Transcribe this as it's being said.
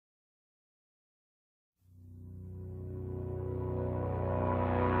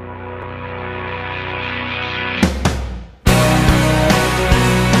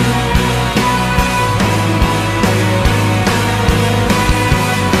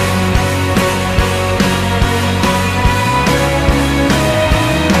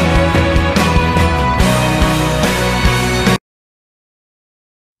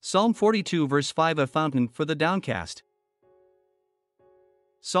Psalm 42 verse 5, a fountain for the downcast.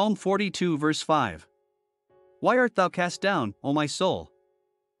 Psalm 42 verse 5. Why art thou cast down, O my soul?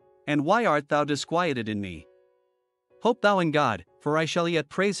 And why art thou disquieted in me? Hope thou in God, for I shall yet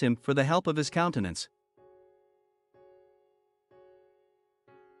praise him for the help of his countenance.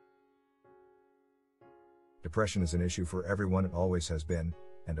 Depression is an issue for everyone, it always has been,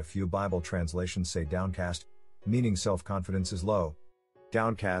 and a few Bible translations say downcast, meaning self-confidence is low.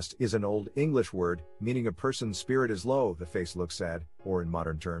 Downcast is an Old English word, meaning a person's spirit is low, the face looks sad, or in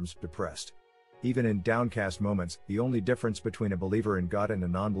modern terms, depressed. Even in downcast moments, the only difference between a believer in God and a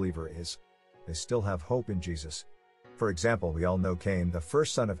non-believer is, they still have hope in Jesus. For example, we all know Cain, the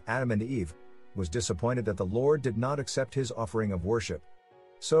first son of Adam and Eve, was disappointed that the Lord did not accept his offering of worship.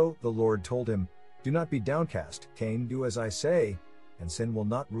 So, the Lord told him, "Do not be downcast, Cain, do as I say, and sin will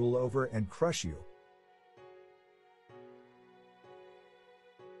not rule over and crush you."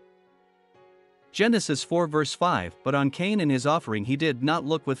 Genesis 4 verse 5, but on Cain and his offering he did not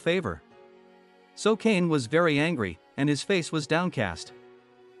look with favor. So Cain was very angry, and his face was downcast.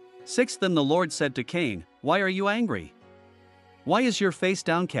 6 Then the Lord said to Cain, Why are you angry? Why is your face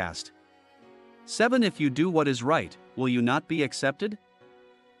downcast? 7 If you do what is right, will you not be accepted?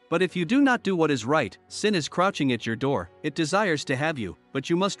 But if you do not do what is right, sin is crouching at your door, it desires to have you, but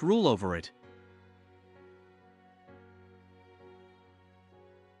you must rule over it.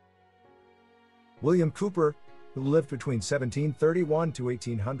 William Cowper, who lived between 1731 to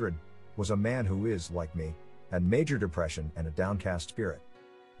 1800, was a man who is, like me, had major depression and a downcast spirit.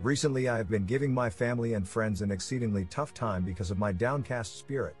 Recently I have been giving my family and friends an exceedingly tough time because of my downcast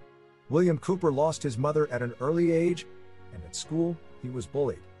spirit. William Cowper lost his mother at an early age, and at school, he was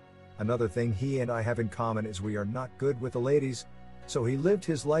bullied. Another thing he and I have in common is we are not good with the ladies, so he lived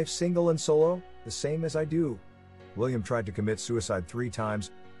his life single and solo, the same as I do. William tried to commit suicide 3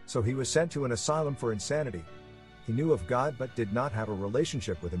 times, so he was sent to an asylum for insanity. He knew of God but did not have a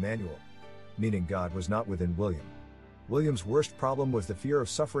relationship with Emmanuel, meaning God was not within William. William's worst problem was the fear of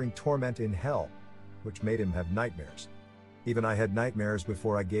suffering torment in hell, which made him have nightmares. Even I had nightmares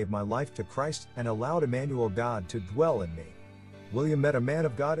before I gave my life to Christ and allowed Emmanuel God to dwell in me. William met a man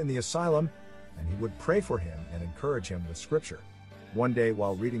of God in the asylum, and he would pray for him and encourage him with scripture. One day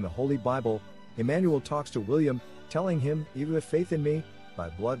while reading the Holy Bible, Emmanuel talks to William, telling him, "Even with faith in me, thy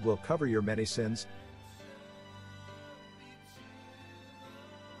blood will cover your many sins."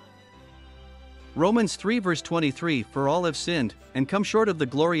 Romans 3 verse 23 For all have sinned, and come short of the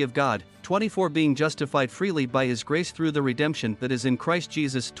glory of God. 24 Being justified freely by his grace through the redemption that is in Christ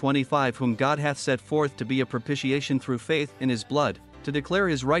Jesus. 25 Whom God hath set forth to be a propitiation through faith in his blood, to declare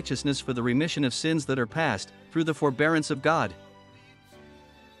his righteousness for the remission of sins that are past, through the forbearance of God.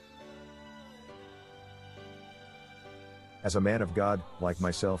 As a man of God, like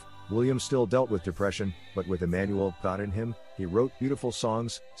myself, William still dealt with depression, but with Emmanuel, God in him, he wrote beautiful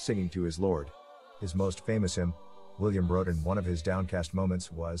songs, singing to his Lord. His most famous hymn, William wrote in one of his downcast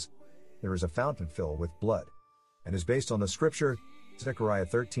moments, was, "There is a fountain filled with blood," and is based on the scripture, Zechariah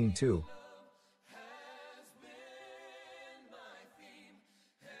 13:2.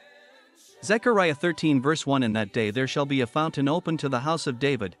 Zechariah 13 verse 1 In that day there shall be a fountain open to the house of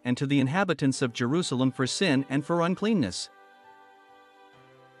David and to the inhabitants of Jerusalem for sin and for uncleanness.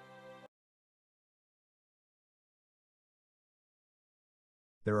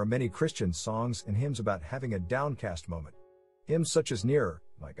 There are many Christian songs and hymns about having a downcast moment. Hymns such as Nearer,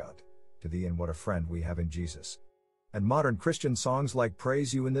 My God, to Thee, and What a Friend We Have in Jesus. And modern Christian songs like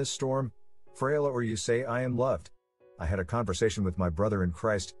Praise You in This Storm, Frail or You Say I Am Loved. I had a conversation with my brother in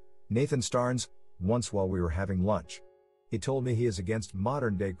Christ, Nathan Starnes, once while we were having lunch. He told me he is against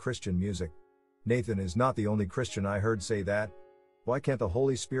modern-day Christian music. Nathan is not the only Christian I heard say that. Why can't the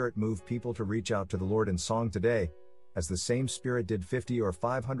Holy Spirit move people to reach out to the Lord in song today, as the same Spirit did 50 or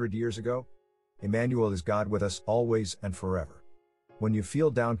 500 years ago? Emmanuel is God with us always and forever. When you feel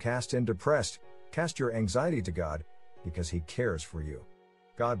downcast and depressed, cast your anxiety to God, because He cares for you.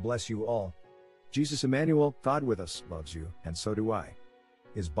 God bless you all. Jesus Emmanuel, God with us, loves you, and so do I.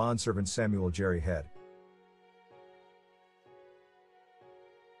 His bondservant Samuel Jerry Head.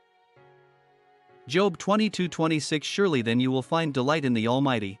 Job 22:26 Surely then you will find delight in the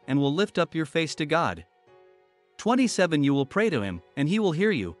Almighty, and will lift up your face to God. 27 You will pray to Him, and He will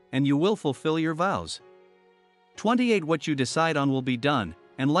hear you, and you will fulfill your vows. 28 What you decide on will be done,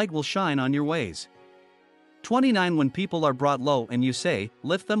 and light will shine on your ways. 29 When people are brought low and you say,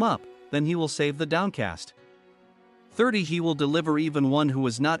 Lift them up, then He will save the downcast. 30 He will deliver even one who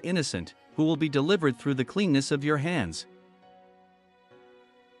is not innocent, who will be delivered through the cleanness of your hands.